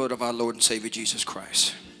spilled blood of our Lord and Savior Jesus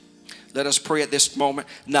Christ. Let us pray at this moment.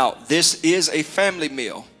 Now, this is a family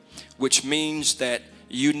meal, which means that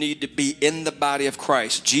you need to be in the body of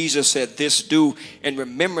Christ. Jesus said, this do in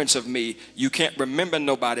remembrance of me. You can't remember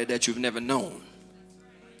nobody that you've never known.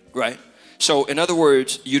 Right? So, in other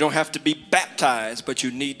words, you don't have to be baptized, but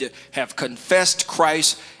you need to have confessed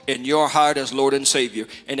Christ in your heart as Lord and Savior.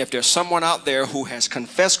 And if there's someone out there who has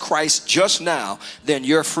confessed Christ just now, then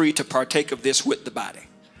you're free to partake of this with the body.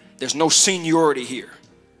 There's no seniority here.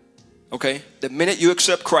 Okay? The minute you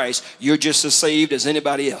accept Christ, you're just as saved as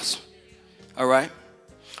anybody else. All right?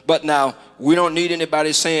 But now, we don't need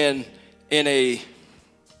anybody saying in a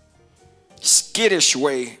skittish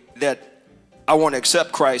way that I want to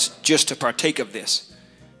accept Christ just to partake of this.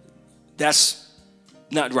 That's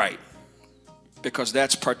not right, because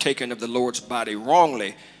that's partaking of the Lord's body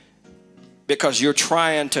wrongly, because you're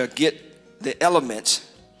trying to get the elements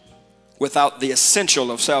without the essential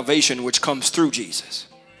of salvation, which comes through Jesus.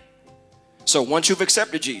 So once you've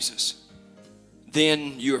accepted Jesus,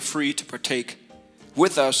 then you're free to partake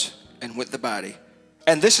with us and with the body.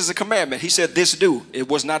 And this is a commandment. He said, this do. It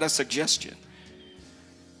was not a suggestion.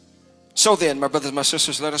 So then, my brothers and my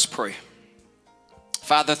sisters, let us pray.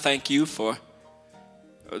 Father, thank you for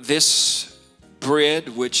this bread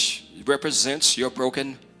which represents your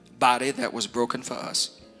broken body that was broken for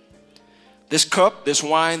us. This cup, this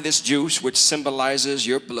wine, this juice which symbolizes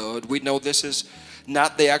your blood. We know this is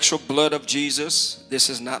not the actual blood of Jesus. This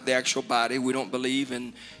is not the actual body. We don't believe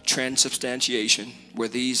in transubstantiation, where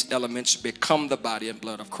these elements become the body and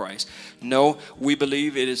blood of Christ. No, we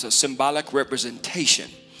believe it is a symbolic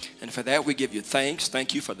representation. And for that, we give you thanks.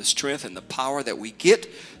 Thank you for the strength and the power that we get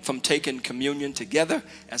from taking communion together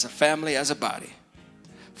as a family, as a body.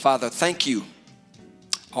 Father, thank you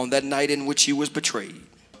on that night in which you was betrayed.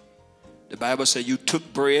 The Bible said you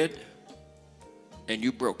took bread and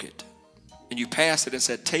you broke it. And you passed it and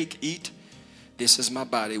said, take, eat. This is my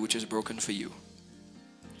body which is broken for you.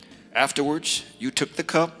 Afterwards, you took the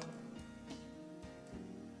cup.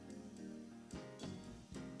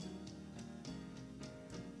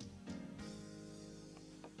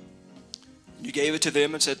 You gave it to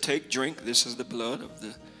them and said, take, drink. This is the blood of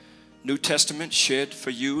the New Testament shed for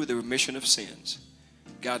you, the remission of sins.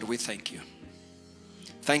 God, we thank you.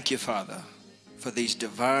 Thank you, Father, for these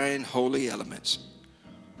divine, holy elements.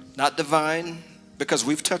 Not divine because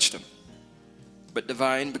we've touched them, but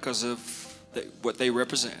divine because of what they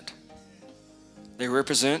represent. They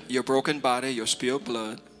represent your broken body, your spilled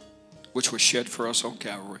blood, which was shed for us on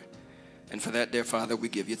Calvary. And for that, dear Father, we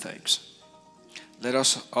give you thanks. Let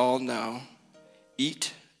us all now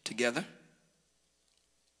eat together.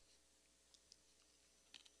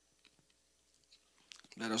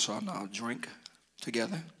 Let us all now drink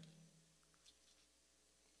together.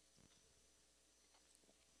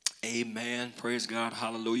 Amen. Praise God.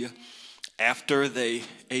 Hallelujah. After they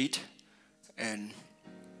ate and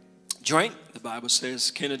drank, the Bible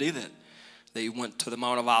says, Kennedy, that they went to the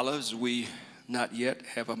Mount of Olives. We not yet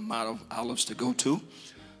have a Mount of Olives to go to.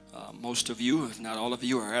 Most of you, if not all of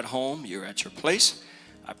you, are at home. You're at your place.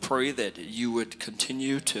 I pray that you would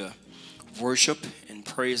continue to worship and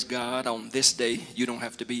praise God on this day. You don't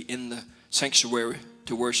have to be in the sanctuary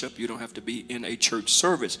to worship. You don't have to be in a church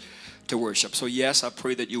service to worship. So yes, I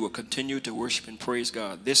pray that you will continue to worship and praise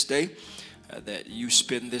God this day, that you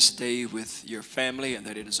spend this day with your family, and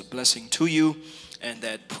that it is a blessing to you, and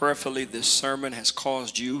that prayerfully this sermon has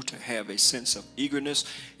caused you to have a sense of eagerness,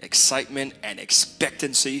 excitement, and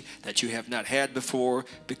expectancy that you have not had before,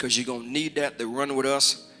 because you're going to need that to run with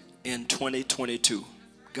us in 2022.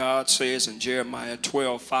 God says in Jeremiah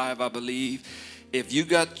 12:5, I believe, if you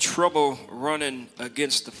got trouble running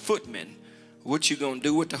against the footmen, what you going to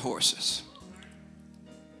do with the horses?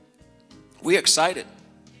 We're excited.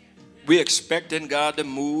 We're expecting God to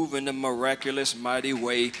move in a miraculous, mighty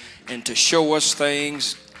way and to show us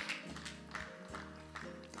things.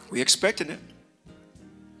 We're expecting it.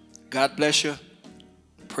 God bless you.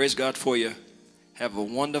 Praise God for you. Have a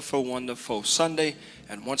wonderful, wonderful Sunday.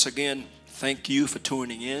 And once again, thank you for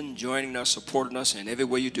tuning in, joining us, supporting us in every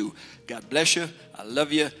way you do. God bless you. I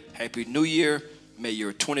love you. Happy New Year. May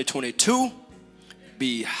your 2022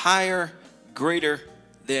 be higher, greater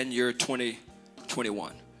than your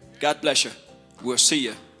 2021. God bless you. We'll see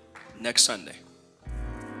you next Sunday.